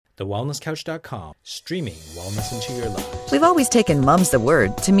thewellnesscouch.com, streaming wellness into your lives. We've always taken Mum's the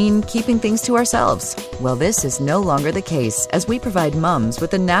Word to mean keeping things to ourselves. Well, this is no longer the case, as we provide mums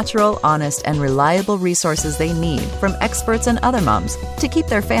with the natural, honest, and reliable resources they need from experts and other mums to keep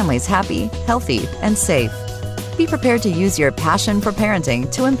their families happy, healthy, and safe. Be prepared to use your passion for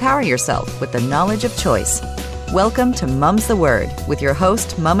parenting to empower yourself with the knowledge of choice. Welcome to Mum's the Word with your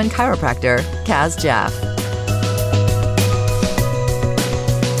host, mum and chiropractor, Kaz Jaff.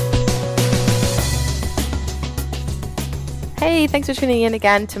 Hey, thanks for tuning in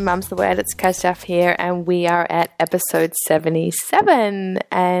again to Mum's the Word. It's Kaz Jaff here, and we are at episode 77.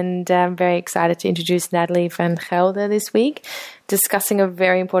 And I'm very excited to introduce Natalie van Gelder this week, discussing a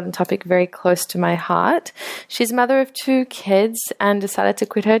very important topic very close to my heart. She's mother of 2 kids and decided to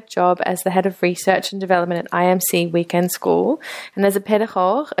quit her job as the head of research and development at IMC Weekend School. And as a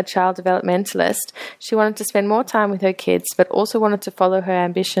pedagogue, a child developmentalist, she wanted to spend more time with her kids, but also wanted to follow her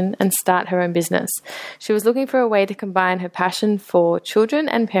ambition and start her own business. She was looking for a way to combine her passion for children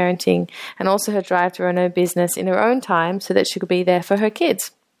and parenting, and also her drive to run her business in her own time so that she could be there for her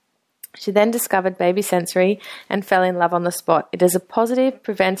kids. She then discovered Baby Sensory and fell in love on the spot. It is a positive,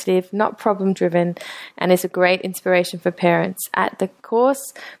 preventative, not problem-driven, and is a great inspiration for parents. At the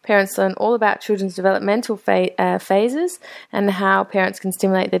course, parents learn all about children's developmental phases and how parents can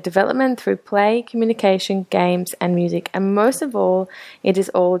stimulate their development through play, communication, games, and music. And most of all, it is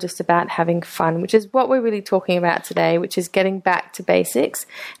all just about having fun, which is what we're really talking about today, which is getting back to basics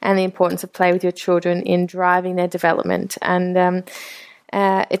and the importance of play with your children in driving their development. And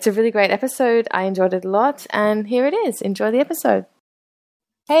it's a really great episode. I enjoyed it a lot, and here it is. Enjoy the episode.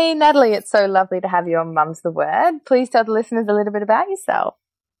 Hey, Natalie, it's so lovely to have you on Mum's the Word. Please tell the listeners a little bit about yourself.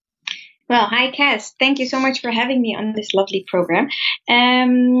 Well, hi, Kaz. Thank you so much for having me on this lovely program.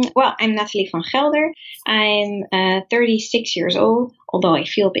 I'm Natalie van Gelder. I'm 36 years old, although I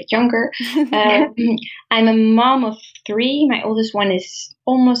feel a bit younger. I'm a mom of 3. My oldest one is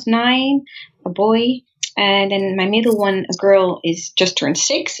almost 9, a boy. And then my middle one, a girl, is just turned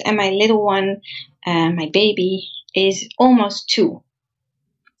 6. And my little one, my baby, is almost 2.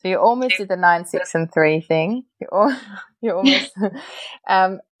 So you almost did the 9, 6, and 3 thing. You're almost.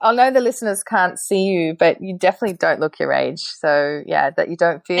 I know the listeners can't see you, but you definitely don't look your age. So, yeah, that you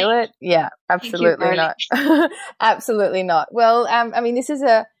don't feel it. Yeah, absolutely not. Absolutely not. Well, this is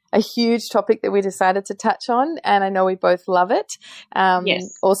a huge topic that we decided to touch on, and I know we both love it,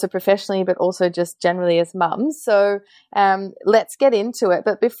 yes. Also professionally, but also just generally as mums. So let's get into it.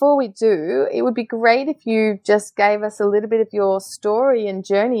 But before we do, it would be great if you just gave us a little bit of your story and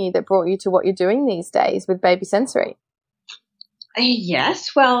journey that brought you to what you're doing these days with Baby Sensory.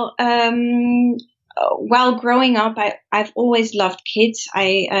 Yes, well, while growing up, I've always loved kids.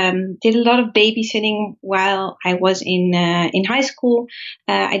 I did a lot of babysitting while I was in high school.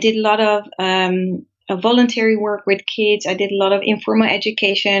 I did a lot of voluntary work with kids. I did a lot of informal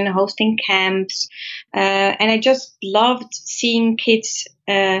education, hosting camps, and I just loved seeing kids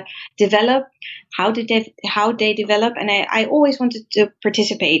develop. How they develop, and I always wanted to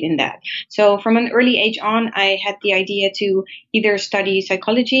participate in that. So from an early age on, I had the idea to either study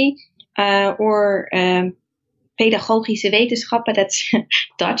psychology or pedagogische wetenschappen, that's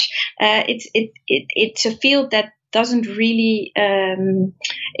Dutch. It's a field that doesn't really, the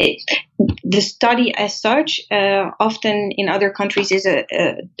study as such, often in other countries is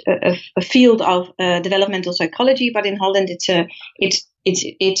a field of developmental psychology, but in Holland it's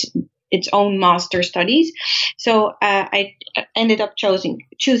its own master studies. So I ended up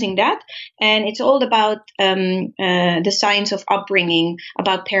choosing that. And it's all about the science of upbringing,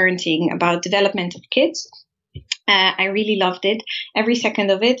 about parenting, about development of kids. I really loved it, every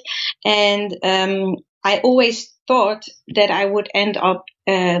second of it. And I always thought that I would end up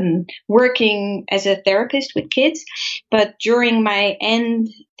working as a therapist with kids. But during my end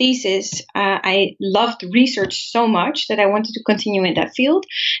thesis, I loved research so much that I wanted to continue in that field.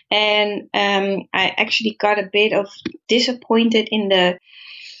 And I actually got a bit of disappointed in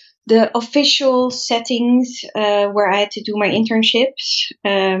the official settings where I had to do my internships.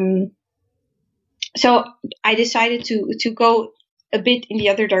 So I decided to go a bit in the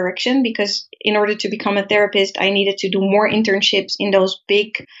other direction, because in order to become a therapist, I needed to do more internships in those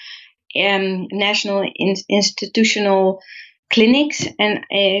big national institutional clinics, and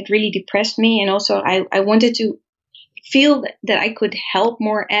it really depressed me. And also I wanted to feel that I could help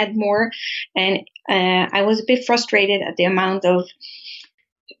more, add more, and I was a bit frustrated at the amount of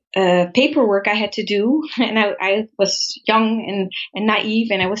paperwork I had to do, and I was young and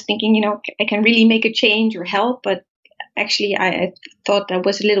naive, and I was thinking, I can really make a change or help, but actually I thought that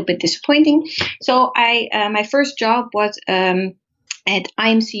was a little bit disappointing. So my first job was at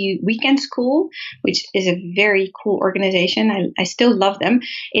IMC Weekend School, which is a very cool organization. I still love them.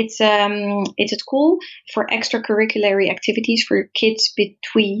 It's a school for extracurricular activities for kids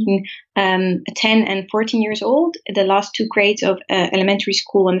between 10 and 14 years old, the last 2 grades of elementary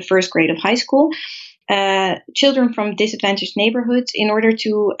school and the first grade of high school. Children from disadvantaged neighborhoods, in order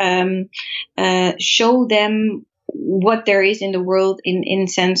to show them what there is in the world in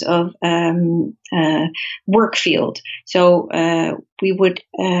sense of work field. So we would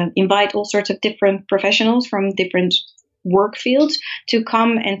invite all sorts of different professionals from different work fields to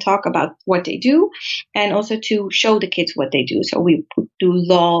come and talk about what they do, and also to show the kids what they do. So we do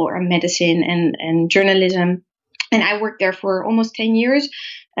law or medicine and journalism. And I worked there for almost 10 years,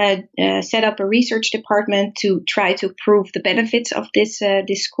 set up a research department to try to prove the benefits of this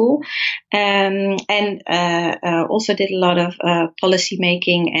school, and also did a lot of policy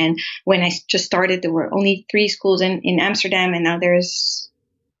making. And when I just started, there were only 3 schools in Amsterdam, and now there's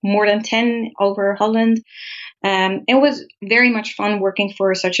more than 10 over Holland. It was very much fun working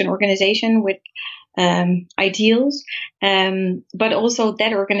for such an organization with ideals, but also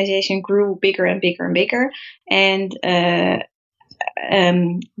that organization grew bigger and bigger and bigger, and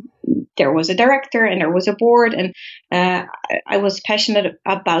there was a director and there was a board, and I was passionate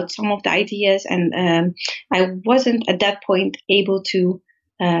about some of the ideas, and I wasn't at that point able to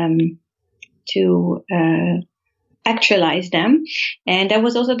actualize them. And that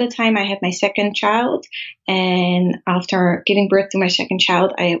was also the time I had my second child, and after giving birth to my second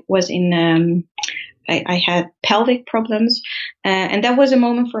child, I was in I had pelvic problems, and that was a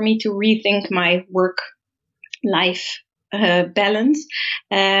moment for me to rethink my work-life balance,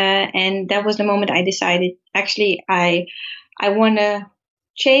 and that was the moment I decided, actually, I want to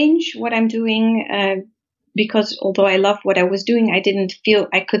change what I'm doing, because although I loved what I was doing, I didn't feel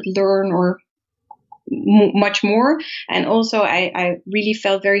I could learn or much more. And also I really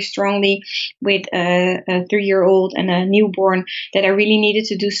felt very strongly with a 3-year-old and a newborn that I really needed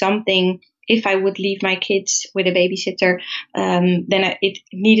to do something. If I would leave my kids with a babysitter, then it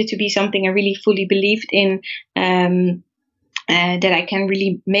needed to be something I really fully believed in, that I can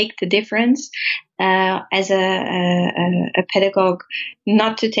really make the difference as a pedagogue,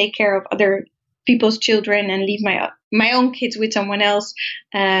 not to take care of other people's children and leave my own kids with someone else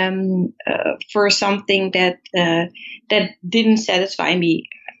for something that didn't satisfy me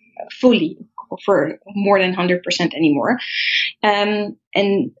fully for more than 100% anymore. And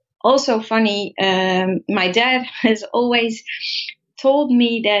also funny, my dad has always told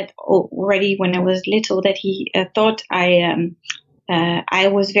me that already when I was little, that he thought I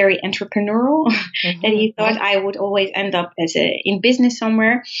was very entrepreneurial, that he thought I would always end up in business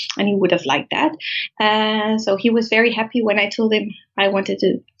somewhere, and he would have liked that. So he was very happy when I told him I wanted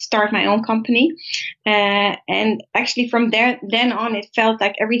to start my own company. And actually from then on, it felt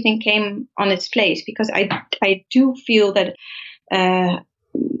like everything came on its place, because I do feel that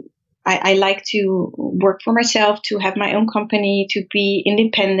I like to work for myself, to have my own company, to be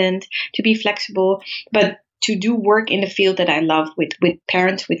independent, to be flexible, but to do work in the field that I love with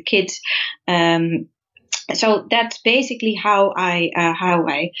parents, with kids. So that's basically how I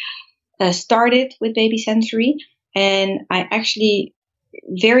started with Baby Sensory. And I actually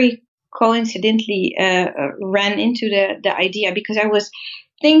very coincidentally ran into the idea, because I was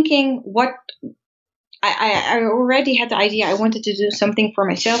thinking I already had the idea I wanted to do something for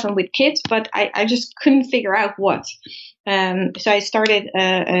myself and with kids, but I just couldn't figure out what. So I started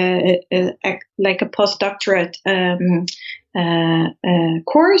like a postdoctorate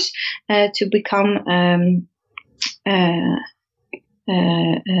course to become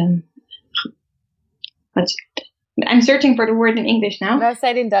I'm searching for the word in English now. No, say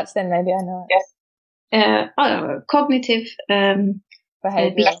it in Dutch then, maybe I know it. Yes. Cognitive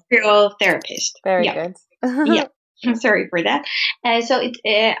behavioral therapist. Very good. Yeah. I'm sorry for that. So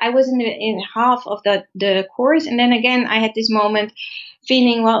I was in half of the course, and then again I had this moment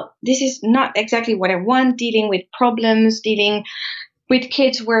feeling, well, this is not exactly what I want. Dealing with problems, dealing with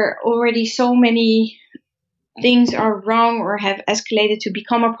kids where already so many things are wrong or have escalated to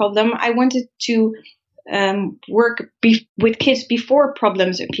become a problem. I wanted to work with kids before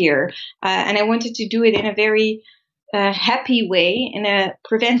problems appear, and I wanted to do it in a very happy way, in a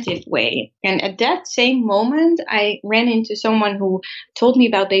preventive way. And at that same moment, I ran into someone who told me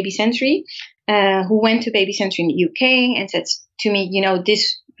about Baby Sensory, who went to Baby Sensory in the UK and said to me,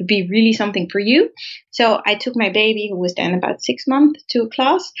 this would be really something for you. So I took my baby, who was then about 6 months, to a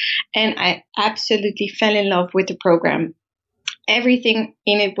class, and I absolutely fell in love with the program. Everything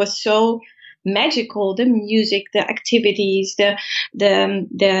in it was so magical, the music, the activities, the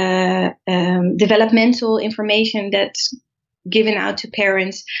developmental information that's given out to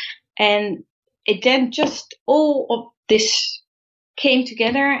parents. And it then just all of this came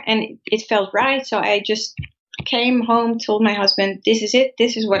together and it felt right. So I just came home, told my husband, this is it.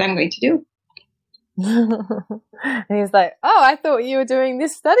 This is what I'm going to do. And he's like, oh, I thought you were doing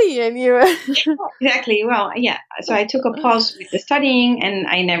this study and you were... Exactly. Well, yeah. So I took a pause with the studying and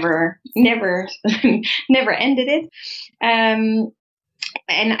I never ended it. And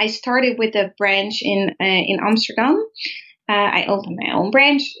I started with a branch in Amsterdam. I opened my own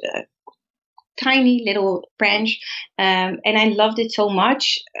branch, tiny little branch. And I loved it so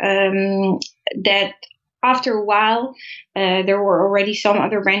much that after a while, there were already some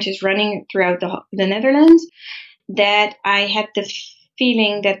other branches running throughout the Netherlands, that I had the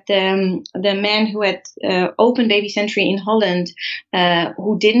feeling that the man who had opened Baby Century in Holland,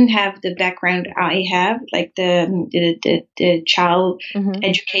 who didn't have the background I have, like the child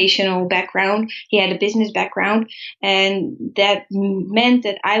educational background, he had a business background, and that meant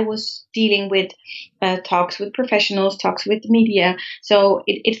that I was dealing with talks with professionals, talks with the media. So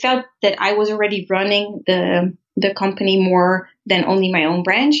it felt that I was already running the company more than only my own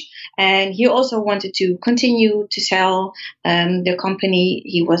branch. And he also wanted to continue to sell the company.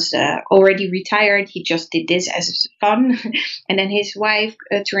 He was already retired. He just did this as fun. And then his wife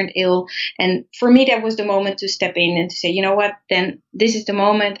turned ill. And for me, that was the moment to step in and to say, you know what, then this is the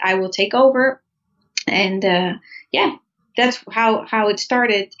moment I will take over. And that's how it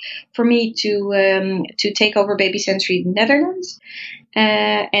started for me to take over Baby Century Netherlands,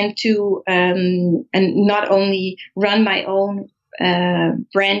 and to and not only run my own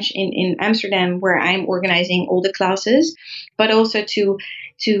branch in Amsterdam where I'm organizing all the classes, but also to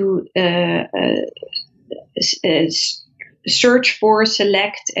search for,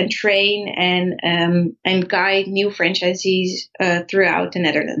 select, and train and guide new franchisees throughout the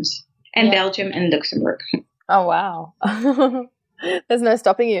Netherlands and Belgium and Luxembourg. Oh, wow. There's no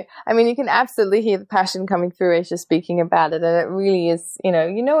stopping you. I mean, you can absolutely hear the passion coming through as you're speaking about it. And it really is,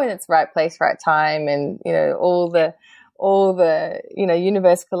 when it's right place, right time, and, all the,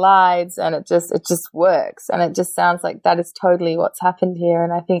 universe collides, and it just works. And it just sounds like that is totally what's happened here.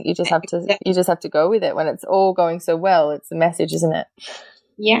 And I think you just have to go with it when it's all going so well. It's the message, isn't it?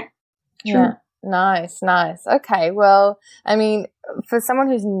 Yeah. True. Yeah. Nice. Okay, well, I mean, for someone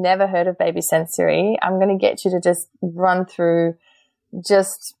who's never heard of Baby Sensory, I'm going to get you to just run through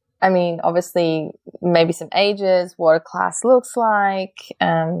obviously maybe some ages, what a class looks like.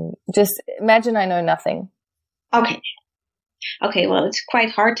 Just imagine I know nothing. Okay, well, it's quite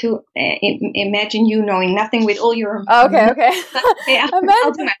hard to imagine you knowing nothing with all your... Okay.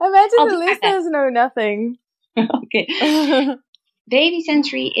 Imagine the listeners know nothing. Okay. Baby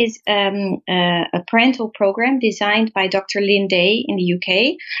Sensory is a parental program designed by Dr. Lynn Day in the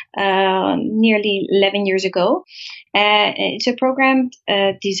UK nearly 11 years ago. It's a program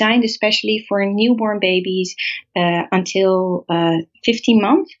designed especially for newborn babies until 15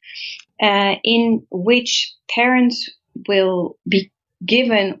 months, in which parents will be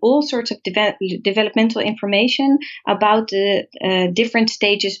given all sorts of developmental information about the different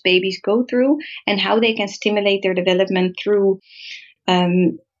stages babies go through and how they can stimulate their development through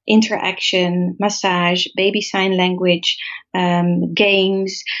interaction, massage, baby sign language,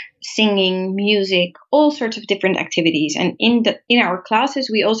 games, singing, music, all sorts of different activities. And in our classes,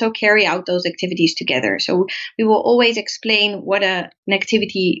 we also carry out those activities together. So we will always explain what an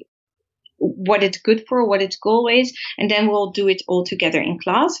activity, what it's good for, what its goal is, and then we'll do it all together in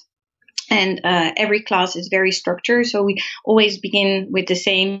class. And every class is very structured, so we always begin with the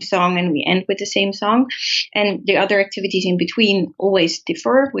same song and we end with the same song. And the other activities in between always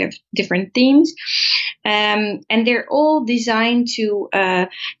differ. We have different themes, and they're all designed to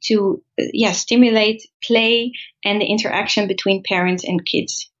stimulate play and the interaction between parents and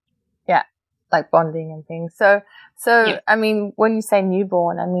kids. Yeah, like bonding and things. So yeah. I mean, when you say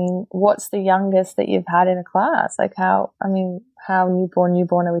newborn, I mean, what's the youngest that you've had in a class? Like how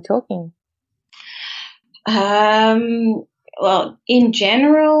newborn are we talking? Well, in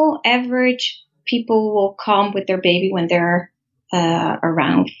general, average people will come with their baby when they're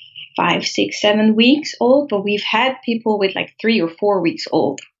around 5, 6, 7 weeks old, but we've had people with like 3 or 4 weeks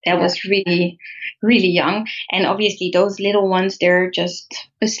old. That was really, really young. And obviously those little ones, they're just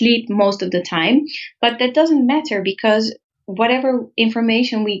asleep most of the time. But that doesn't matter, because whatever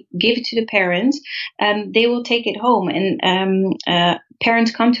information we give to the parents, they will take it home. And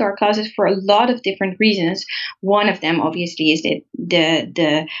parents come to our classes for a lot of different reasons. One of them, obviously, is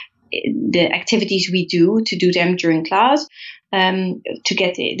the activities we do them during class, to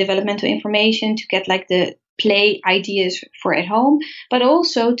get the developmental information, to get like the play ideas for at home, but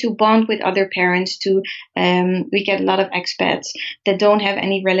also to bond with other parents. We get a lot of expats that don't have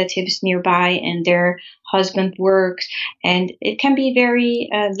any relatives nearby, and their husband works, and it can be very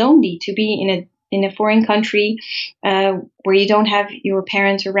lonely to be in a foreign country where you don't have your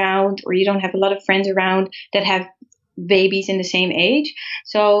parents around, or you don't have a lot of friends around that have babies in the same age.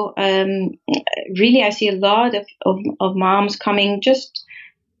 So really, I see a lot of moms coming just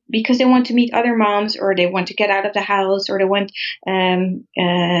because they want to meet other moms, or they want to get out of the house, or they want in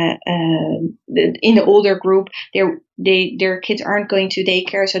the older group, their kids aren't going to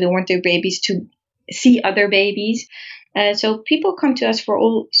daycare, so they want their babies to see other babies. So people come to us for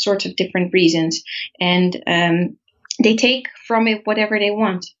all sorts of different reasons, and they take from it whatever they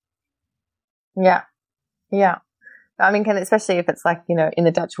want. Yeah. I mean, especially if it's like, in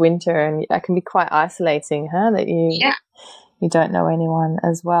the Dutch winter, and that can be quite isolating, that you don't know anyone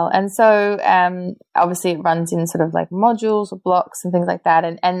as well. And so obviously it runs in sort of like modules or blocks and things like that.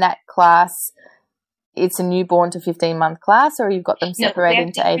 And that class, it's a newborn to 15-month class, or you've got them separated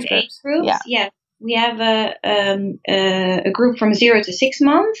into age groups? Yeah. We have a group from 0 to 6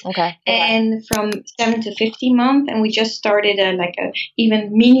 months, and from 7 to 15 months, and we just started a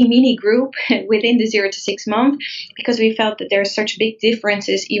even mini group within the 0 to 6 month, because we felt that there are such big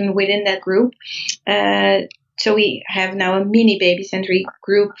differences even within that group. So we have now a mini baby century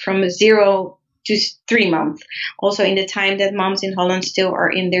group from 0 to 3 months. Also in the time that moms in Holland still are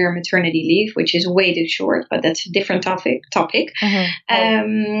in their maternity leave, which is way too short, but that's a different topic.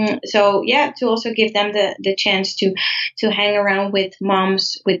 Mm-hmm. So to also give them the chance to hang around with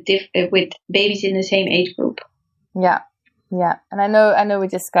moms with babies in the same age group. Yeah. And I know we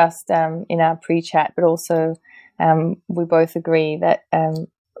discussed in our pre-chat, but also we both agree that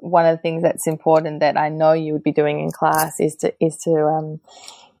one of the things that's important that I know you would be doing in class is to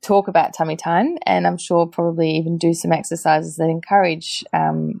talk about tummy time, and I'm sure probably even do some exercises that encourage.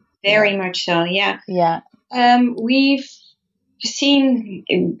 Very much so, yeah. Yeah. We've seen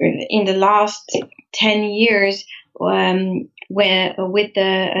in the last 10 years where with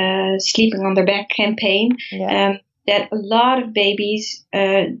the Sleeping on Their Back campaign, that a lot of babies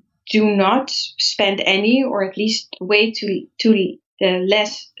do not spend any, or at least way too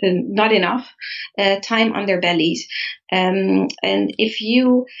less, not enough time on their bellies. And if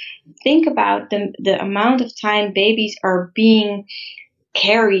you think about the amount of time babies are being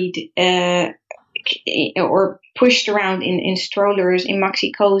carried or pushed around in strollers, in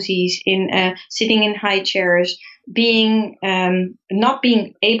maxi cozies, in sitting in high chairs, being not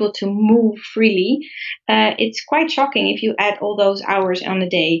being able to move freely, it's quite shocking if you add all those hours on a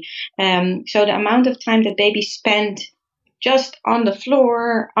day. So the amount of time that babies spend just on the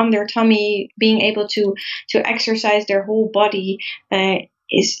floor, on their tummy, being able to exercise their whole body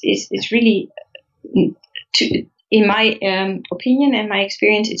is really, in my opinion and my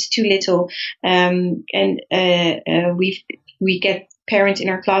experience, it's too little. We get parents in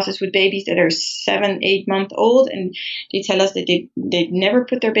our classes with babies that are 7-8 months old, and they tell us that they never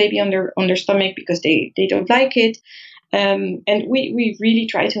put their baby on their stomach because they don't like it. And we really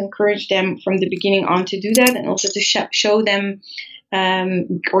try to encourage them from the beginning on to do that, and also to show them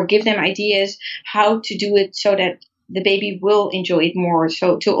or give them ideas how to do it so that the baby will enjoy it more.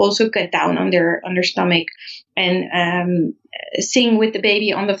 So to also get down on their stomach and sing with the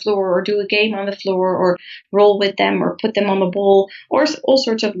baby on the floor, or do a game on the floor, or roll with them, or put them on the ball, or all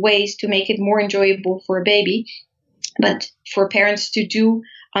sorts of ways to make it more enjoyable for a baby. But for parents to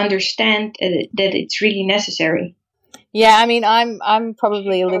understand that it's really necessary. Yeah, I mean, I'm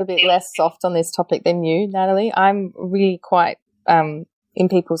probably a little bit less soft on this topic than you, Natalie. I'm really quite in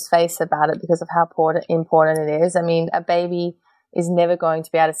people's face about it because of how important it is. I mean, a baby is never going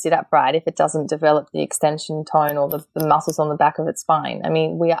to be able to sit upright if it doesn't develop the extension tone or the muscles on the back of its spine. I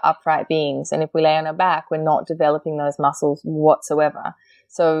mean, we are upright beings, and if we lay on our back, we're not developing those muscles whatsoever.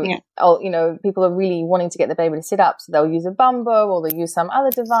 So, people are really wanting to get the baby to sit up, so they'll use a bumbo or they'll use some other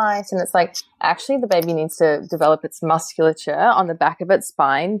device, and it's like, actually the baby needs to develop its musculature on the back of its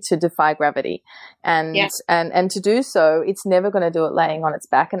spine to defy gravity. And to do so, it's never going to do it laying on its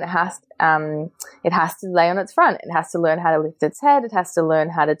back, and it has to lay on its front. It has to learn how to lift its head. It has to learn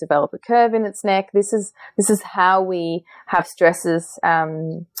how to develop a curve in its neck. This is how we have stresses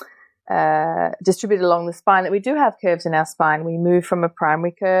distributed along the spine, that we do have curves in our spine. We move from a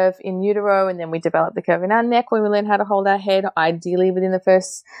primary curve in utero, and then we develop the curve in our neck when we learn how to hold our head. Ideally, within the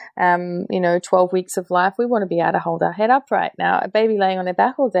first, 12 weeks of life, we want to be able to hold our head upright. Now, a baby laying on their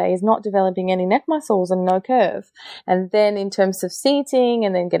back all day is not developing any neck muscles and no curve. And then in terms of seating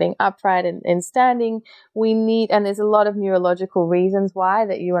and then getting upright and standing, we need, and there's a lot of neurological reasons why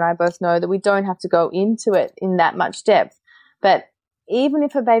that you and I both know that we don't have to go into it in that much depth. But even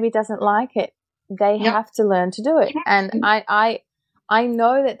if a baby doesn't like it, they have to learn to do it. And I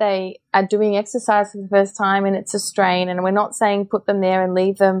know that they are doing exercise for the first time and it's a strain, and we're not saying put them there and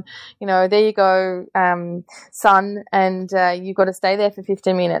leave them, there you go, son, and you've got to stay there for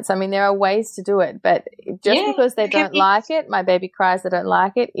 15 minutes. I mean, there are ways to do it, but just because they don't like it, my baby cries, they don't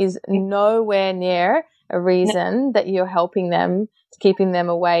like it, is nowhere near a reason that you're helping them, keeping them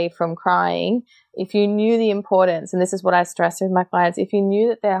away from crying. If you knew the importance, and this is what I stress with my clients, if you knew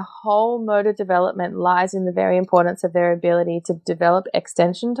that their whole motor development lies in the very importance of their ability to develop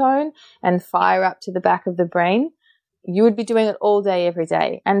extension tone and fire up to the back of the brain, you would be doing it all day, every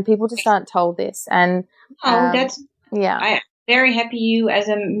day. And people just aren't told this. And I'm very happy you as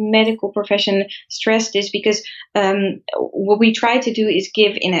a medical profession stress this, because what we try to do is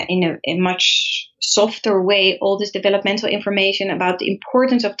give in a much softer way all this developmental information about the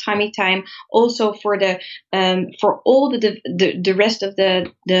importance of tummy time, also for the for all the rest of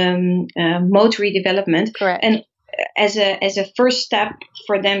the motory development. Correct. And as a first step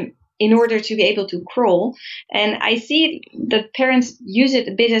for them in order to be able to crawl. And I see that parents use it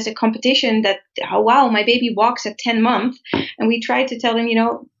a bit as a competition, that, oh, wow, my baby walks at 10 months. And we try to tell them,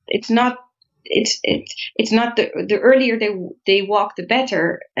 it's not the earlier they walk, the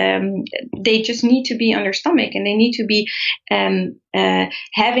better. They just need to be on their stomach, and they need to be having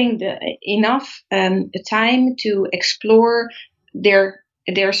enough time to explore their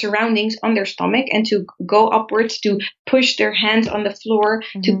surroundings on their stomach, and to go upwards, to push their hands on the floor,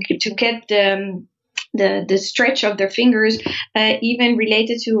 to get the stretch of their fingers, even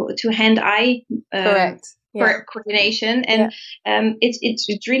related to hand-eye coordination. And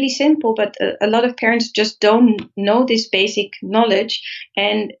it's really simple, but a lot of parents just don't know this basic knowledge.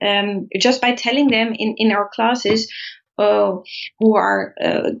 And just by telling them in our classes,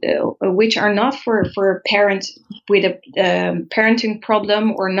 which are not for parents with a parenting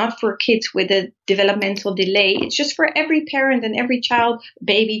problem, or not for kids with a developmental delay. It's just for every parent and every child,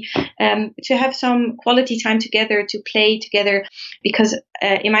 baby, to have some quality time together, to play together. Because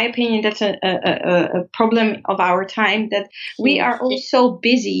in my opinion, that's a problem of our time, that we are all so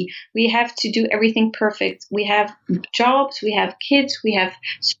busy. We have to do everything perfect. We have jobs, we have kids, we have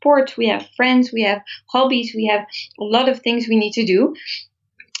sports, we have friends, we have hobbies, we have a lot of things we need to do.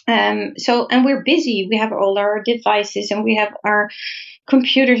 And we're busy. We have all our devices, and we have our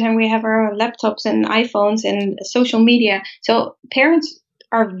computers, and we have our laptops and iPhones and social media. So parents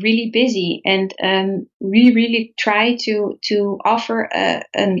are really busy, and we really try to offer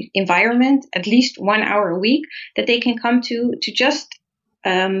an environment, at least 1 hour a week, that they can come to just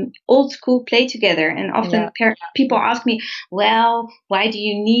old school play together. And often people ask me, well, why do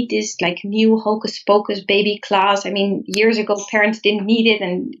you need this new hocus pocus baby class? I mean, years ago parents didn't need it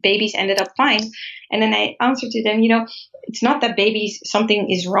and babies ended up fine. And then I answer to them, it's not that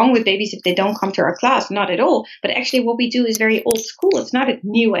something is wrong with babies if they don't come to our class, not at all. But actually what we do is very old school. It's not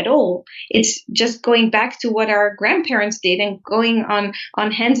new at all. It's just going back to what our grandparents did, and going on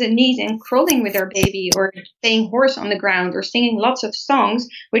hands and knees and crawling with our baby, or playing horse on the ground, or singing lots of songs,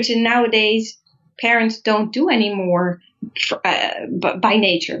 which nowadays parents don't do anymore by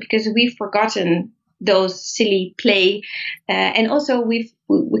nature, because we've forgotten those silly play, and also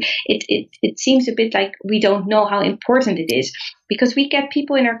it seems a bit like we don't know how important it is, because we get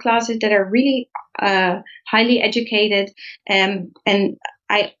people in our classes that are really highly educated, and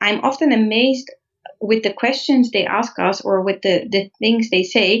I'm often amazed with the questions they ask us, or with the things they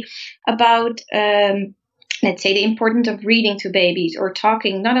say about let's say the importance of reading to babies, or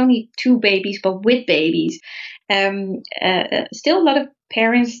talking not only to babies but with babies. Still a lot of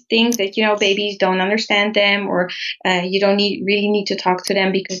parents think that, babies don't understand them, or you don't really need to talk to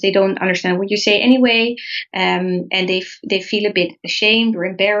them because they don't understand what you say anyway. And they feel a bit ashamed or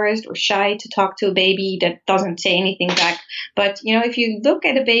embarrassed or shy to talk to a baby that doesn't say anything back. But, if you look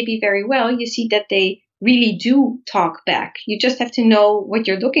at a baby very well, you see that they really do talk back. You just have to know what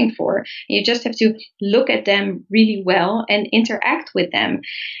you're looking for. You just have to look at them really well and interact with them.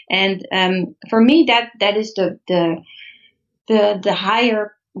 And for me, that is the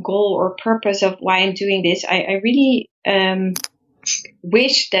higher goal or purpose of why I'm doing this. I really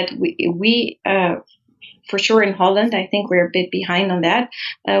wish that we for sure in Holland, I think we're a bit behind on that,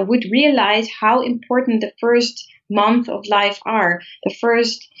 would realize how important the first month of life are. The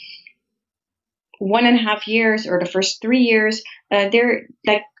first 1.5 years or the first 3 years,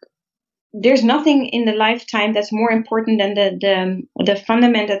 there's nothing in the lifetime that's more important than the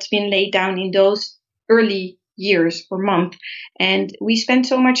fundament that's been laid down in those early years or month. And we spend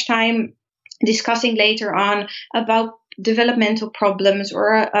so much time discussing later on about developmental problems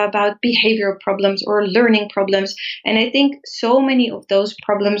or about behavioral problems or learning problems. And I think so many of those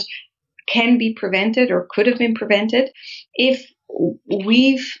problems can be prevented or could have been prevented if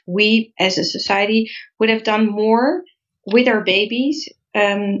we as a society would have done more with our babies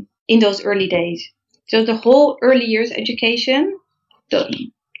in those early days. So the whole early years education,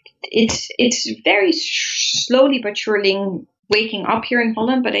 it's very slowly but surely waking up here in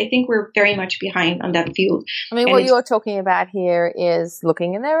Holland, but I think we're very much behind on that field. I mean, what you're talking about here is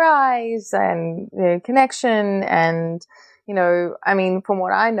looking in their eyes and connection and, you know, I mean, from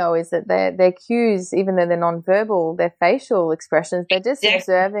what I know is that their cues, even though they're nonverbal, their facial expressions, they're just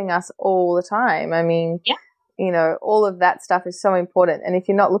observing us all the time. I mean, you know, all of that stuff is so important. And if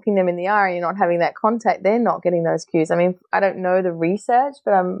you're not looking them in the eye and you're not having that contact, they're not getting those cues. I mean, I don't know the research,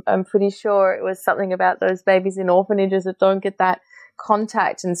 but I'm pretty sure it was something about those babies in orphanages that don't get that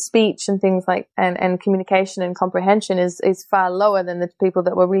contact and speech and things like, and communication and comprehension is far lower than the people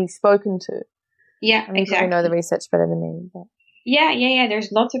that were really spoken to. Yeah, I mean, exactly. You know the research better than me. But. Yeah.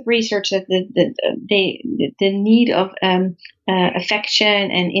 There's lots of research that the need of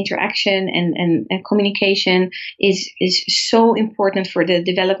affection and interaction and communication is so important for the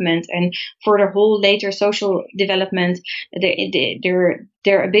development and for the whole later social development. Their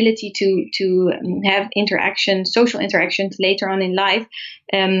ability to have social interactions later on in life.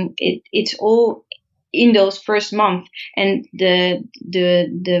 It's all in those first months, and the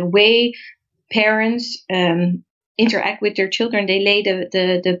way parents interact with their children, they lay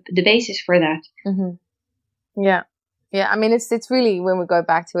the basis for that. Mm-hmm. Yeah. I mean, it's really, when we go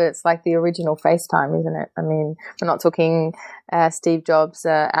back to it, it's like the original FaceTime, isn't it? I mean, we're not talking Steve Jobs,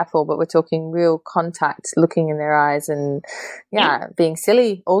 Apple, but we're talking real contact, looking in their eyes and being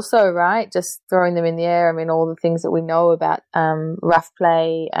silly also, right? Just throwing them in the air. I mean, all the things that we know about rough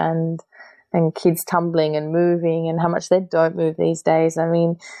play and kids tumbling and moving and how much they don't move these days. I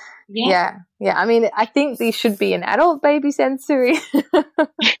mean, yeah. I mean, I think these should be an adult baby sensory.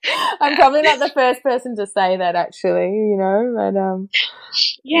 I'm probably not the first person to say that, actually, you know, but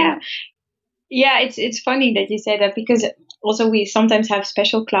it's funny that you say that, because also we sometimes have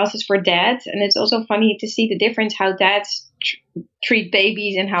special classes for dads, and it's also funny to see the difference how dads treat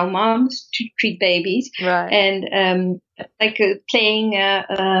babies and how moms treat babies, right? And playing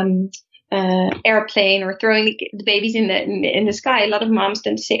airplane or throwing the babies in the sky, a lot of moms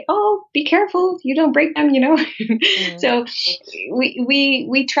tend to say, "Oh, be careful, you don't break them," you know. So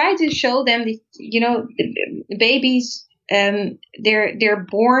we try to show them that, you know, the babies, they're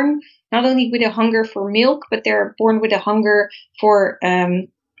born not only with a hunger for milk, but they're born with a hunger for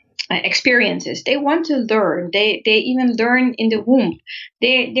experiences. They want to learn. They even learn in the womb.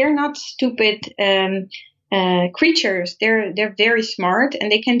 They're not stupid creatures. They're very smart, and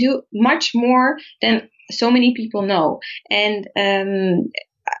they can do much more than so many people know. And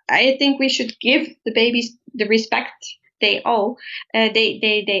I think we should give the babies the respect they owe.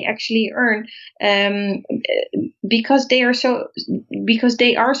 They actually earn, because they are so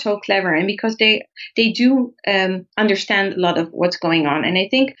clever, and because they do understand a lot of what's going on. And I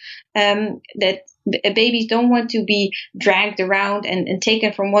think that babies don't want to be dragged around and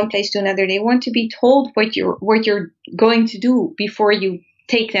taken from one place to another. They want to be told what you're going to do before you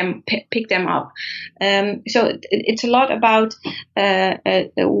pick them up. So it's a lot about a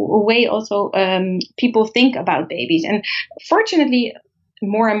way also people think about babies. And fortunately,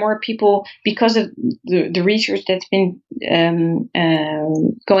 more and more people, because of the research that's been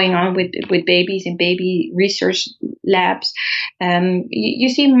going on with babies and baby research labs, you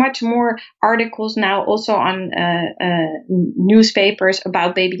see much more articles now also on newspapers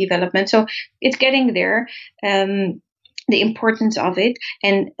about baby development. So it's getting there. The importance of it,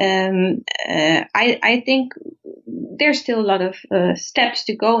 and I think there's still a lot of steps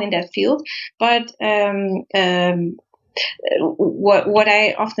to go in that field. But what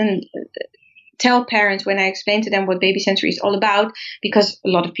I often tell parents when I explain to them what baby sensory is all about, because a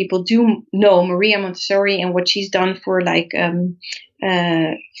lot of people do know Maria Montessori and what she's done for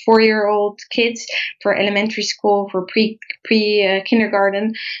 4-year-old kids, for elementary school, for pre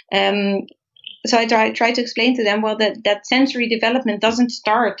kindergarten. so I try to explain to them, well, that sensory development doesn't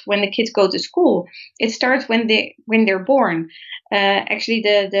start when the kids go to school. It starts when they're born. Actually,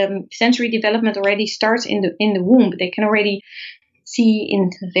 the sensory development already starts in the womb. They can already see in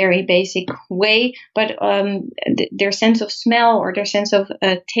a very basic way, but their sense of smell or their sense of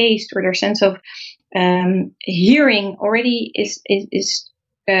taste or their sense of hearing already is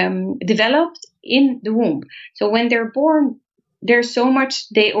developed in the womb. So when they're born, there's so much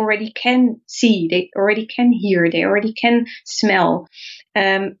they already can see, they already can hear, they already can smell.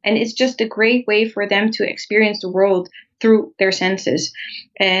 And it's just a great way for them to experience the world through their senses.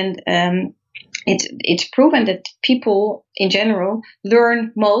 And it's proven that people in general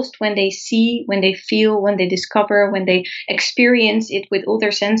learn most when they see, when they feel, when they discover, when they experience it with all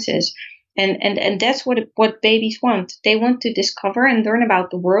their senses. And that's what babies want. They want to discover and learn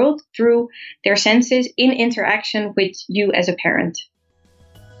about the world through their senses in interaction with you as a parent.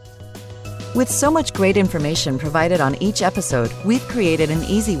 With so much great information provided on each episode, we've created an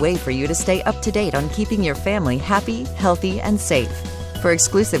easy way for you to stay up to date on keeping your family happy, healthy, and safe. For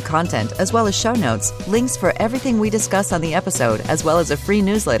exclusive content, as well as show notes, links for everything we discuss on the episode, as well as a free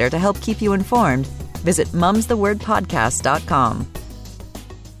newsletter to help keep you informed, visit mumsthewordpodcast.com.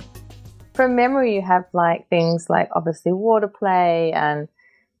 From memory, you have like things like obviously water play and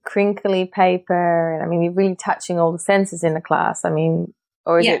crinkly paper. And I mean, you're really touching all the senses in the class. I mean,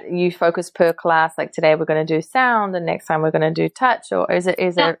 or is it you focus per class? Like today we're going to do sound and next time we're going to do touch, or is it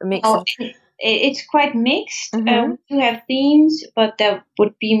a mix of... It's quite mixed. We do have themes, but that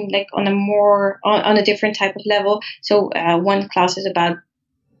would be like on a different type of level. So one class is about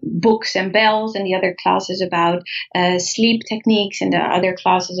books and bells, and the other class is about sleep techniques, and the other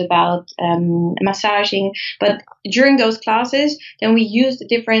class is about massaging. But during those classes, then we use the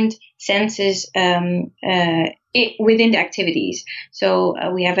different senses within the activities. So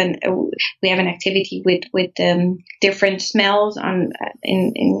we have an activity with different smells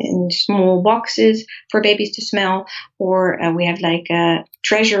in small boxes for babies to smell, or we have like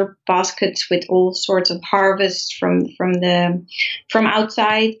treasure baskets with all sorts of harvests from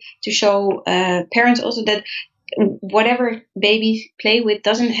outside to show parents also that whatever babies play with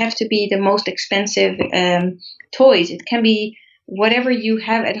doesn't have to be the most expensive toys. It can be whatever you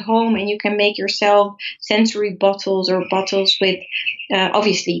have at home, and you can make yourself sensory bottles or bottles with,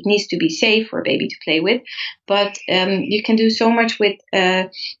 obviously it needs to be safe for a baby to play with, but you can do so much with a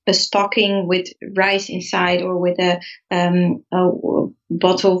stocking with rice inside, or with a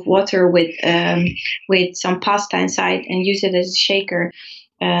bottle of water with some pasta inside, and use it as a shaker.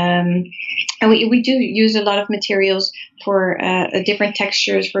 And we do use a lot of materials for different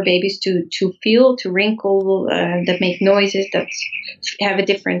textures for babies to feel, to wrinkle, that make noises, that have a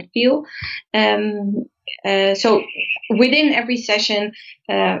different feel. So within every session,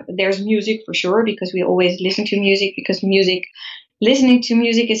 there's music for sure, because we always listen to music, because listening to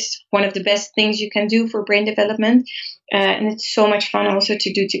music is one of the best things you can do for brain development. And it's so much fun also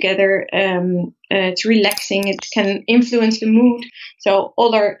to do together. It's relaxing. It can influence the mood. So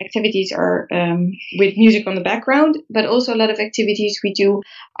all our activities are with music on the background, but also a lot of activities we do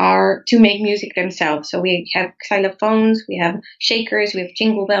are to make music themselves. So we have xylophones, we have shakers, we have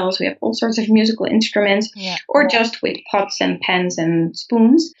jingle bells, we have all sorts of musical instruments, or just with pots and pans and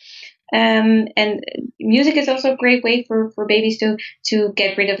spoons. And music is also a great way for babies to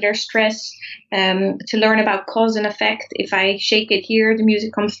get rid of their stress, to learn about cause and effect. If I shake it here, the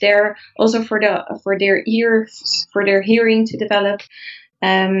music comes there. Also for their ears, for their hearing to develop.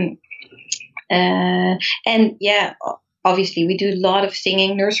 And obviously we do a lot of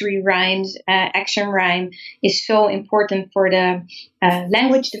singing, nursery rhymes, action rhyme is so important for the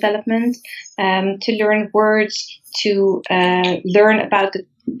language development, to learn words, to learn about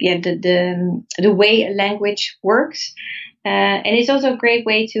the way a language works. And it's also a great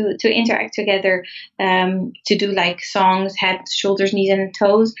way to interact together, to do like songs, heads, shoulders, knees, and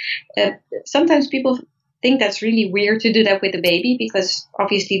toes. Sometimes people think that's really weird to do that with a baby, because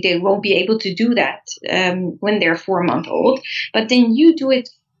obviously they won't be able to do that when they're 4 months old. But then you do it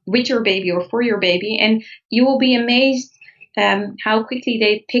with your baby or for your baby, and you will be amazed how quickly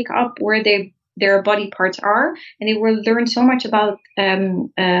they pick up where their body parts are, and they will learn so much about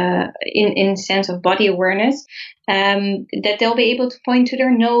in sense of body awareness, that they'll be able to point to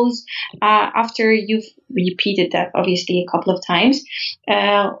their nose after you've repeated that obviously a couple of times.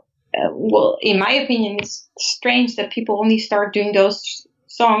 Well, in my opinion, it's strange that people only start doing those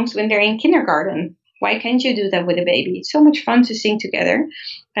songs when they're in kindergarten. Why can't you do that with a baby? It's so much fun to sing together.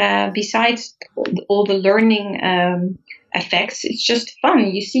 Besides all the learning effects, it's just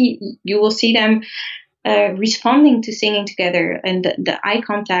fun. You will see them responding to singing together, and the eye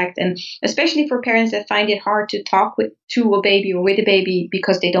contact, and especially for parents that find it hard to talk to a baby or with a baby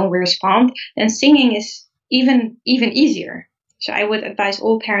because they don't respond, then singing is even easier. So I would advise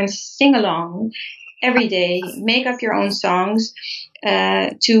all parents, sing along every day, make up your own songs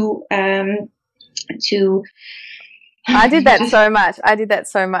to I did that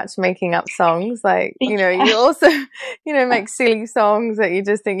so much, making up songs. Like, you know, you also, you know, make silly songs that you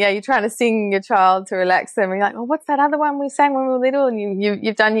just think, you're trying to sing your child to relax them. And you're like, oh, what's that other one we sang when we were little? And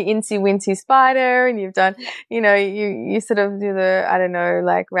you've done your Incy Wincy Spider, and you've done, you know, you sort of do the, I don't know,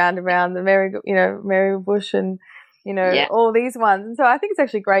 like Round Around the Merry Bush, and, you know, all these ones. And so I think it's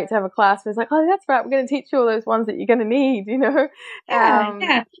actually great to have a class where it's like, oh, that's right, we're going to teach you all those ones that you're going to need, you know.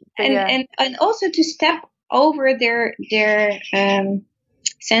 And also to step over their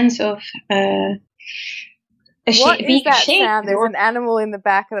sense of what is that sound? There's an animal in the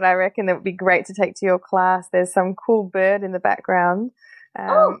back that I reckon that would be great to take to your class. There's some cool bird in the background.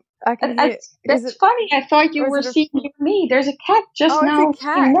 I can hear. That's funny. I thought you were seeing me. There's a cat just now. It's a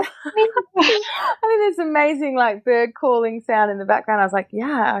cat. I think there's amazing like bird calling sound in the background. I was like,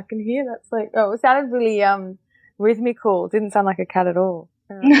 yeah, I can hear that. It's like, it sounded really rhythmical. It didn't sound like a cat at all.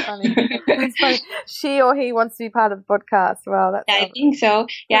 That's funny. That's funny. She or he wants to be part of the podcast. Well, that's I think so.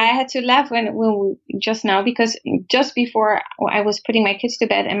 Yeah, I had to laugh when we just now, because just before I was putting my kids to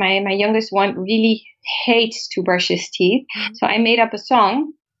bed, and my youngest one really hates to brush his teeth. So I made up a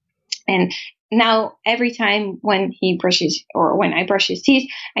song, and now every time when he brushes or when I brush his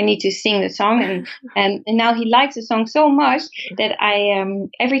teeth, I need to sing the song, and now he likes the song so much that I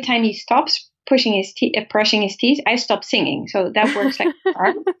every time he stops brushing his teeth, I stop singing. So that works like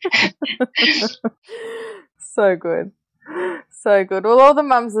So good. So good. Well, all the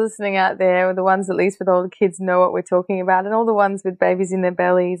mums listening out there, or the ones at least with all the kids, know what we're talking about, and all the ones with babies in their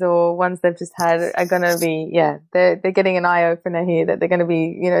bellies or ones they've just had are going to be, they're getting an eye opener here that they're going to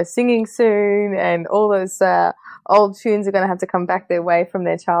be, you know, singing soon, and all those old tunes are going to have to come back their way from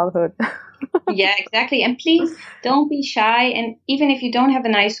their childhood. Yeah, exactly. And please don't be shy. And even if you don't have a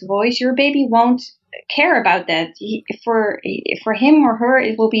nice voice, your baby won't care about that. For him or her,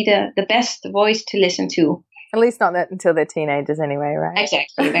 it will be the best voice to listen to. At least not that until they're teenagers anyway, right?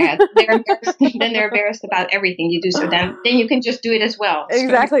 Exactly. They're embarrassed. Then they're embarrassed about everything you do. So then you can just do it as well.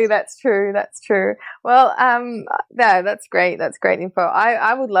 Exactly. That's true. That's true. Well, that's great. That's great info.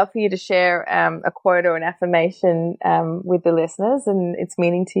 I would love for you to share a quote or an affirmation with the listeners and its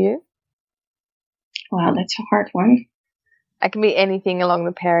meaning to you. Wow, that's a hard one. It can be anything along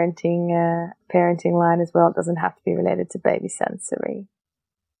the parenting line as well. It doesn't have to be related to baby sensory.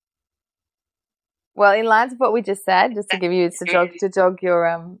 Well, in lines of what we just said, just to give you to jog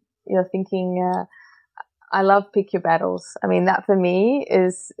your thinking, I love Pick Your Battles. I mean, that for me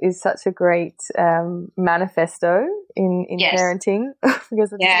is such a great manifesto in parenting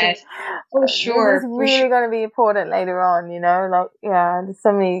because it's for sure. It's really going to be important later on, you know. Like, there's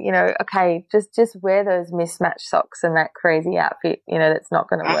so many, you know. Okay, just wear those mismatched socks and that crazy outfit, you know. That's not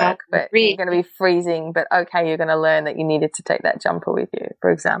going to work, but you're going to be freezing. But okay, you're going to learn that you needed to take that jumper with you, for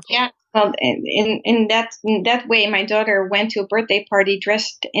example. Yeah. Well, in that way, my daughter went to a birthday party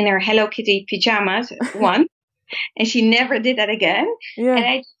dressed in her Hello Kitty pajamas once, and she never did that again. Yeah.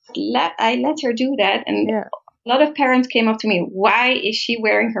 And I let her do that, and a lot of parents came up to me. Why is she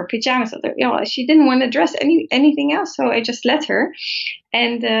wearing her pajamas? She didn't want to dress anything else, so I just let her.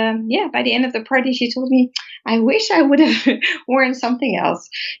 And by the end of the party, she told me, "I wish I would have worn something else."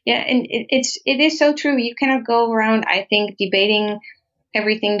 Yeah, and it is so true. You cannot go around, I think, debating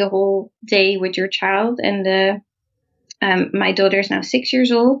everything the whole day with your child. And my daughter is now 6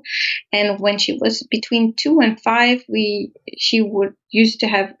 years old, and when she was between 2 and 5, she used to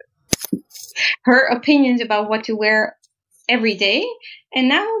have her opinions about what to wear every day, and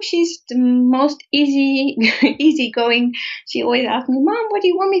now she's the most easygoing. She always asks me, "Mom, what do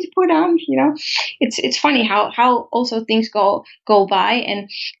you want me to put on?" You know, it's funny how also things go by. And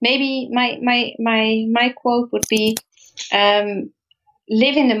maybe my quote would be,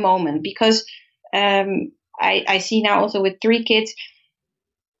 live in the moment, because I see now also with 3 kids,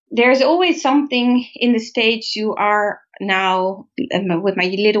 there's always something in the stage you are now, with my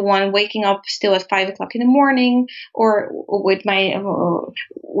little one waking up still at 5 o'clock in the morning, or with my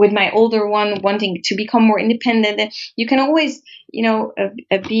older one wanting to become more independent. You can always, you know,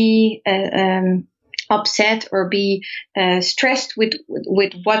 be upset or be stressed with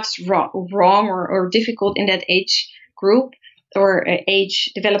what's wrong or difficult in that age group or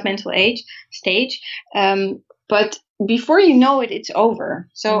developmental age stage. But before you know it, it's over.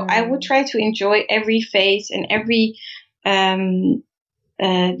 So I would try to enjoy every phase and every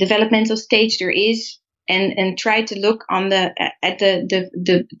developmental stage there is and try to look at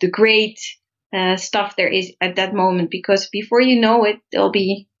the great stuff there is at that moment, because before you know it, they'll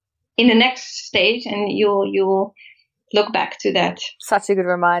be in the next stage, and you'll look back to that. Such a good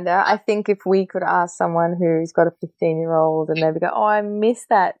reminder. I think if we could ask someone who's got a 15-year-old and maybe go, oh, I miss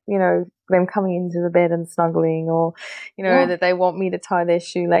that, them coming into the bed and snuggling, or, that they want me to tie their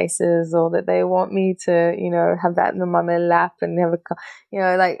shoelaces, or that they want me to, have that in them on their lap and have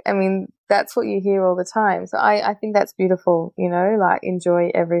that's what you hear all the time. So I think that's beautiful,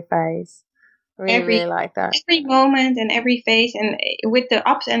 enjoy every phase. Really like that. Every moment and every phase, and with the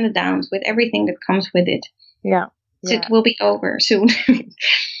ups and the downs, with everything that comes with it. Yeah. So it will be over soon.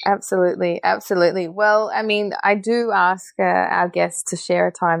 Absolutely. Well, I do ask our guests to share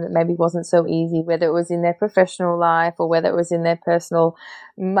a time that maybe wasn't so easy, whether it was in their professional life or whether it was in their personal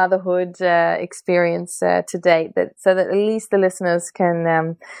motherhood experience to date, so that at least the listeners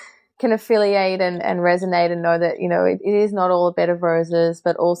can affiliate and resonate and know that, it is not all a bed of roses,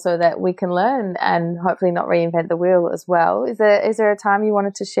 but also that we can learn and hopefully not reinvent the wheel as well. Is there a time you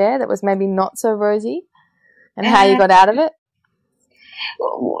wanted to share that was maybe not so rosy? And how you got out of it?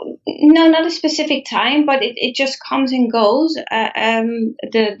 No, not a specific time, but it just comes and goes.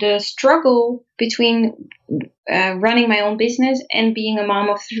 The struggle between running my own business and being a mom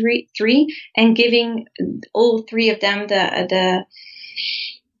of three, and giving all three of them the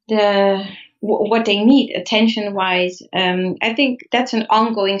what they need attention wise. I think that's an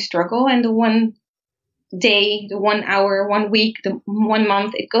ongoing struggle, and the one day, the 1 hour, 1 week, the 1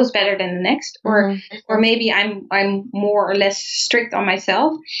 month, it goes better than the next, or maybe I'm more or less strict on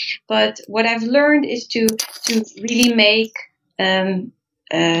myself. But what I've learned is to really make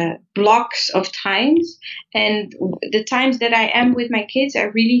blocks of times, and the times that I am with my kids, I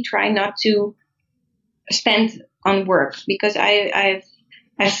really try not to spend on work, because I've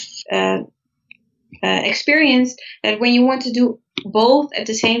experienced that when you want to do both at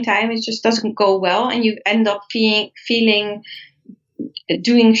the same time, it just doesn't go well, and you end up doing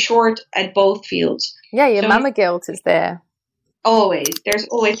short at both fields. Yeah, your mama guilt is there. There's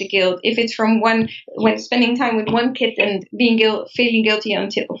always the guilt. If it's from when spending time with one kid and feeling guilty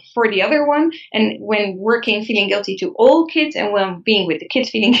for the other one, and when working feeling guilty to all kids, and when being with the kids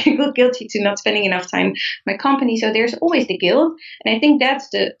feeling guilty to not spending enough time in my company. So there's always the guilt, and I think that's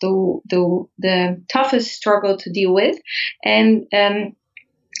the toughest struggle to deal with. And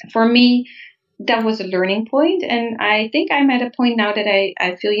for me, that was a learning point, and I think I'm at a point now that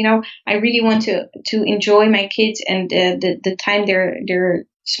I feel, I really want to enjoy my kids and the time they're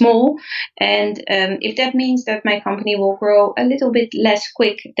small, and if that means that my company will grow a little bit less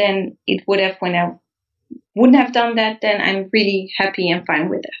quick than it would have when I wouldn't have done that, then I'm really happy and fine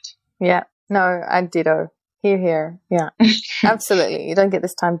with that. Yeah, no, I ditto. Here. Yeah, absolutely. You don't get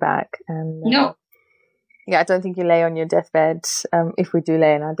this time back, and no. Yeah, I don't think you lay on your deathbed, if we do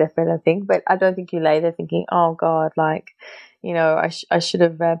lay on our deathbed, I think, but I don't think you lay there thinking, oh God, I should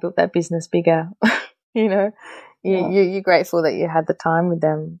have built that business bigger. You're grateful that you had the time with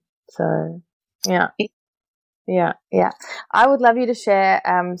them. So, yeah. I would love you to share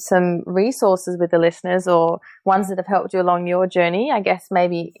some resources with the listeners, or ones that have helped you along your journey. I guess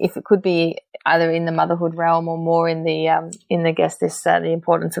maybe if it could be either in the motherhood realm or more in the the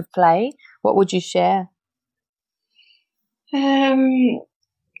importance of play. What would you share?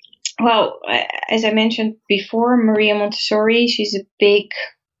 Well, as I mentioned before, Maria Montessori, she's a big,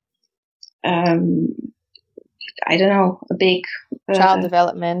 a big child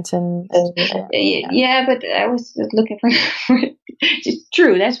development and yeah, but I was looking for it's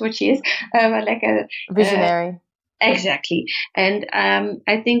true, that's what she is, like a visionary. Exactly. And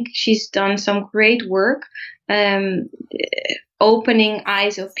I think she's done some great work opening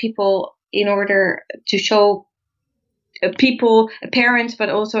eyes of people in order to show parents, but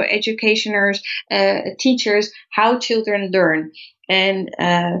also educationers, teachers, how children learn. And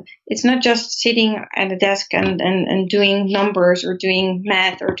it's not just sitting at a desk and doing numbers or doing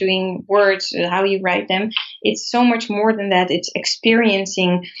math or doing words, how you write them. It's so much more than that. It's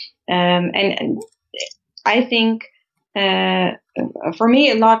experiencing. And I think for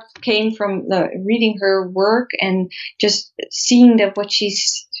me, a lot came from reading her work and just seeing that what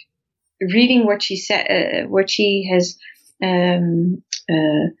she's reading, what she said, what she has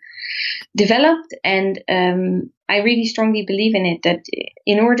developed, and I really strongly believe in it, that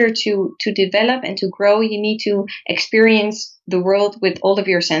in order to develop and to grow, you need to experience the world with all of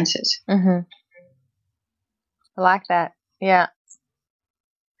your senses. Mm-hmm. I like that. Yeah.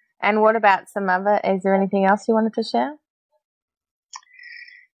 And what about some other? Is there anything else you wanted to share?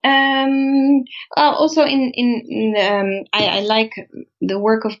 Also, I like the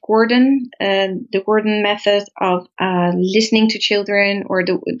work of Gordon, the Gordon method of listening to children, or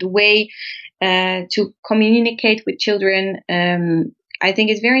the way to communicate with children. I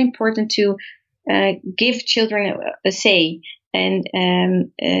think it's very important to give children a say, and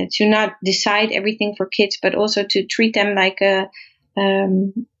to not decide everything for kids, but also to treat them like the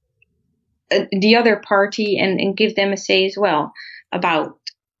other party, and give them a say as well about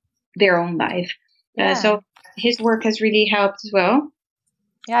their own life. Yeah. So his work has really helped as well.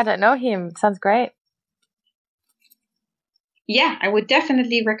 Yeah, I don't know him. Sounds great. Yeah, I would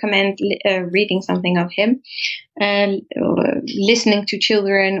definitely recommend reading something of him, listening to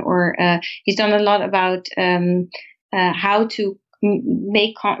children, or he's done a lot about how to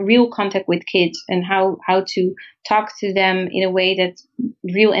make real contact with kids, and how to talk to them in a way that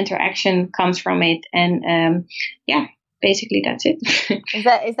real interaction comes from it. And basically that's it. Is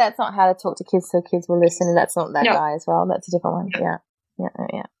that not how to talk to kids so kids will listen? And that's not that No. guy as well. That's a different one.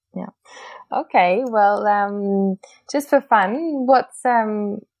 Yeah. Okay. Well, just for fun, what's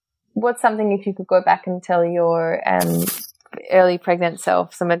something, if you could go back and tell your early pregnant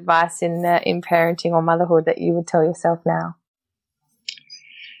self some advice in parenting or motherhood that you would tell yourself now?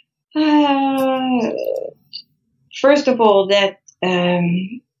 First of all, that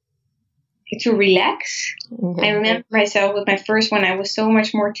to relax. Mm-hmm. I remember myself with my first one, I was so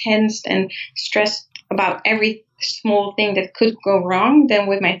much more tensed and stressed about every small thing that could go wrong than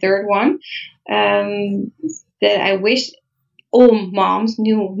with my third one. That I wish all moms,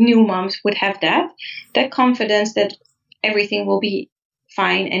 new moms, would have that confidence that everything will be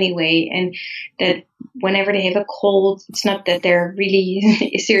fine anyway, and that whenever they have a cold, it's not that they're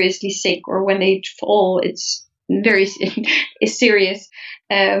really seriously sick, or when they fall, it's very serious.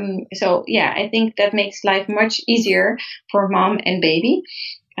 So yeah, I think that makes life much easier for mom and baby,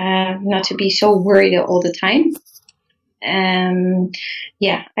 not to be so worried all the time. I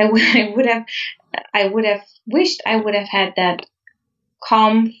would have wished I would have had that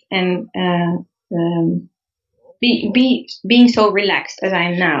calm and being so relaxed as I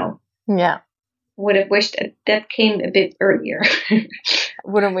am now. Yeah. Would have wished that came a bit earlier.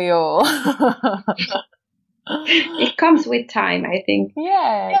 Wouldn't we all? It comes with time, I think.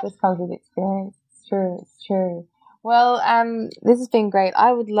 Yeah, it just comes with experience. It's true. Well, this has been great.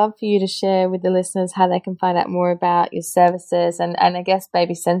 I would love for you to share with the listeners how they can find out more about your services, and I guess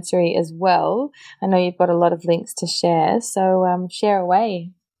Baby Sensory as well. I know you've got a lot of links to share, so share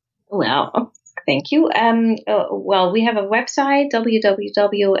away. Well, thank you. Well, we have a website,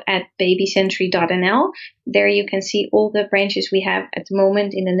 www.babysensory.nl. There you can see all the branches we have at the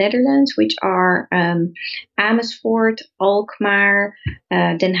moment in the Netherlands, which are Amersfoort, Alkmaar,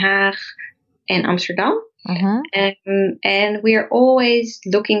 Den Haag, and Amsterdam. Uh-huh. And we are always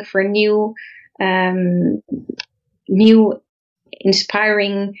looking for new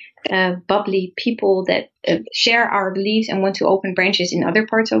inspiring, bubbly people that share our beliefs and want to open branches in other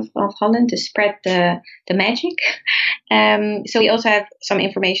parts of Holland to spread the magic. So we also have some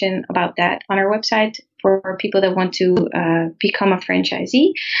information about that on our website for people that want to become a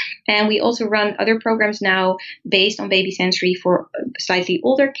franchisee. And we also run other programs now based on Baby Sensory for slightly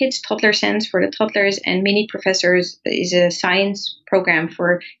older kids. Toddler Sense for the toddlers, and Mini Professors is a science program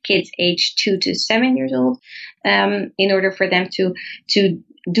for kids aged 2 to 7 years old, in order for them to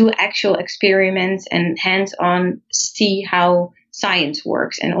do actual experiments and hands-on see how science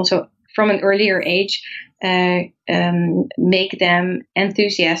works, and also from an earlier age make them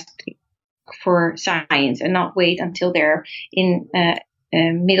enthusiastic for science, and not wait until they're in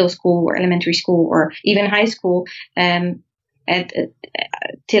middle school or elementary school or even high school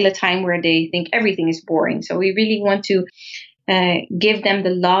till a time where they think everything is boring. So we really want to give them the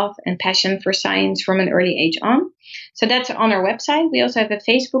love and passion for science from an early age on. So that's on our website. We also have a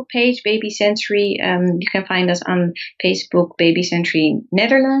Facebook page, Baby Sensory. You can find us on Facebook, Baby Sensory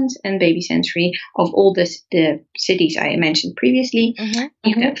Netherlands, and Baby Sensory of all the cities I mentioned previously. Mm-hmm.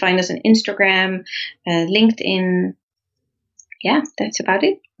 You can find us on Instagram, LinkedIn. Yeah, that's about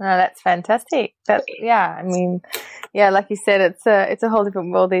it. Oh, that's fantastic. Like you said, it's a whole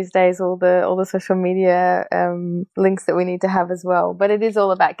different world these days. All the social media links that we need to have as well. But it is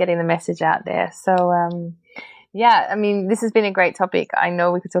all about getting the message out there. So this has been a great topic. I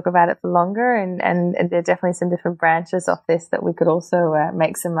know we could talk about it for longer, and there are definitely some different branches of this that we could also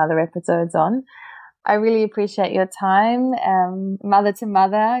make some other episodes on. I really appreciate your time, mother to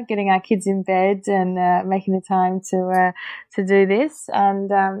mother, getting our kids in bed and making the time to do this. And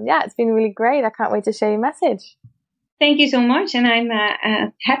it's been really great. I can't wait to share your message. Thank you so much, and I'm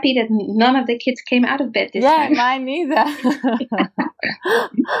happy that none of the kids came out of bed this time. Yeah, mine neither.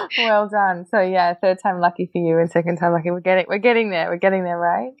 Well done. So yeah, third time lucky for you, and second time lucky. We're getting there. We're getting there,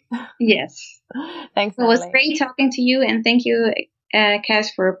 right? Yes. Thanks, It was Natalie. great talking to you, and thank you,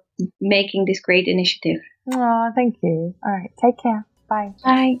 Cass, for making this great initiative. Oh, thank you. All right, take care. Bye.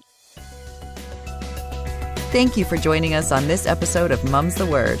 Bye. Thank you for joining us on this episode of Mum's the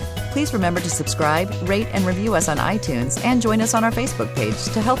Word. Please remember to subscribe, rate, and review us on iTunes and join us on our Facebook page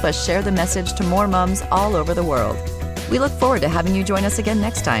to help us share the message to more mums all over the world. We look forward to having you join us again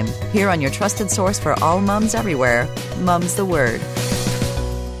next time, here on your trusted source for all mums everywhere, Mum's the Word.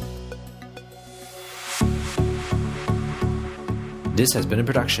 This has been a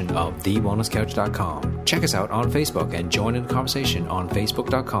production of TheWellnessCouch.com. Check us out on Facebook and join in the conversation on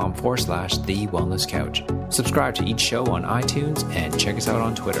Facebook.com/TheWellnessCouch. Subscribe to each show on iTunes and check us out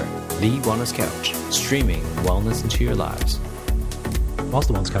on Twitter. The Wellness Couch, streaming wellness into your lives. Whilst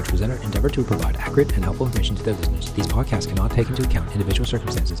the Wellness Couch presenter endeavor to provide accurate and helpful information to their listeners, these podcasts cannot take into account individual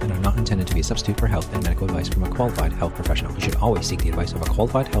circumstances and are not intended to be a substitute for health and medical advice from a qualified health professional. You should always seek the advice of a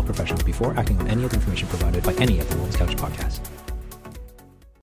qualified health professional before acting on any of the information provided by any of the Wellness Couch podcasts.